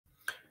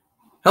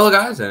Hello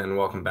guys and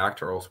welcome back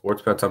to Earle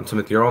Sports Bets. I'm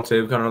Timothy Earle.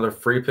 Today we've got another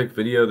free pick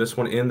video, this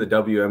one in the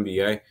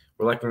WNBA.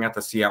 We're looking at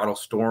the Seattle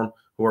Storm,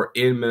 who are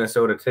in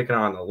Minnesota taking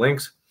on the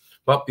Lynx.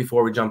 But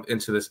before we jump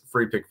into this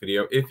free pick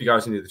video, if you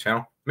guys are new to the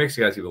channel, make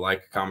sure you guys leave a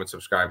like, comment,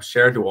 subscribe,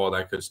 share, do all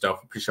that good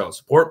stuff. Appreciate all the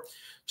support.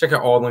 Check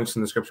out all the links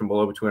in the description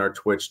below between our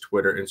Twitch,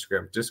 Twitter,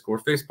 Instagram,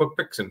 Discord, Facebook,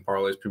 picks and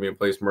parlays, premium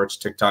plays, merch,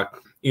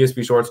 TikTok,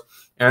 ESP shorts,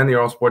 and the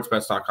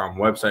EarleSportsBets.com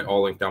website,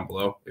 all linked down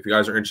below. If you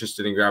guys are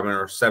interested in grabbing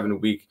our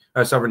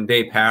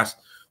 7-day pass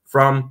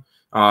from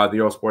the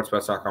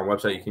EarleSportsBets.com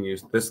website, you can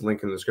use this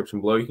link in the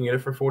description below. You can get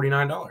it for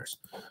 $49.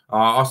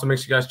 Also, make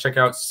sure you guys check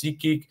out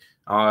SeatGeek.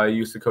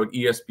 Use the code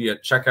ESB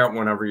at checkout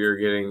whenever you're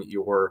getting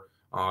your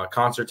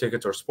concert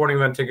tickets or sporting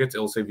event tickets.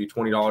 It'll save you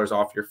 $20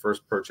 off your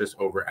first purchase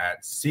over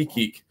at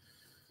SeatGeek.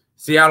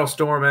 Seattle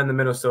Storm and the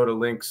Minnesota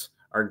Lynx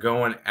are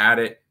going at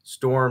it.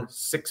 Storm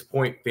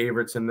 6-point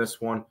favorites in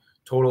this one,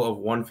 total of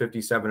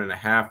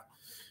 157.5.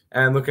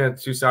 And looking at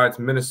the two sides,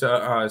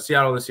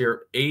 Seattle this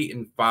year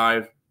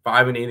 8-5.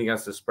 5-8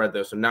 against the spread,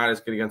 though, so not as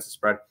good against the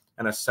spread,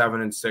 and a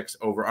 7-6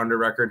 over/under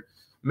record.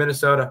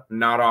 Minnesota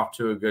not off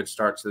to a good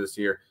start to this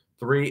year,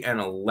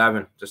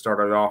 3-11 to start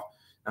it off.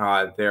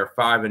 They're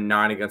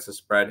 5-9 against the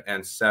spread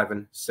and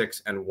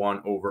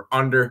 7-6-1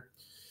 over/under.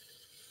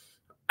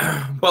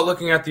 But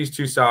looking at these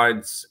two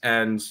sides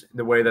and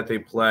the way that they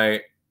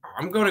play,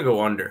 I'm going to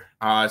go under.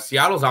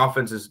 Seattle's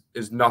offense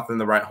is nothing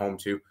to write home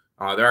to.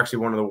 They're actually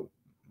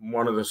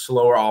one of the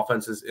slower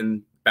offenses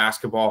in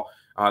basketball.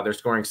 They're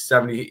scoring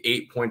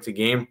 78 points a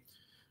game,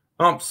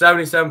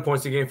 77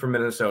 points a game for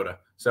Minnesota.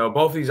 So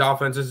both of these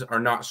offenses are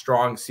not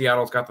strong.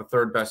 Seattle's got the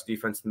third best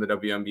defense in the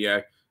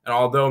WNBA. And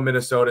although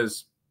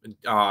Minnesota's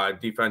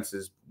defense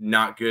is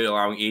not good,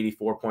 allowing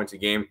 84 points a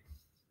game,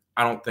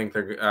 I don't think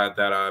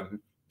that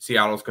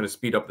Seattle's going to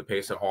speed up the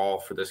pace at all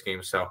for this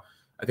game. So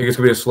I think it's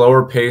going to be a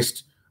slower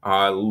paced,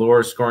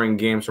 lower scoring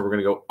game. So we're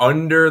going to go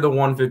under the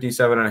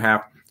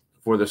 157.5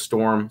 for the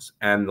Storms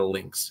and the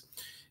Lynx.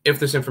 If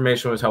this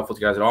information was helpful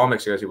to you guys at all, make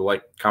sure you guys leave a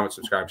like, comment,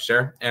 subscribe,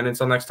 share. And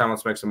until next time,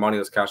 let's make some money.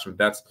 Let's cash some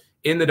bets.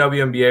 In the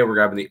WNBA, we're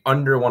grabbing the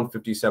under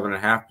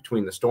 157.5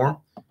 between the Storm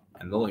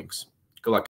and the Lynx. Good luck.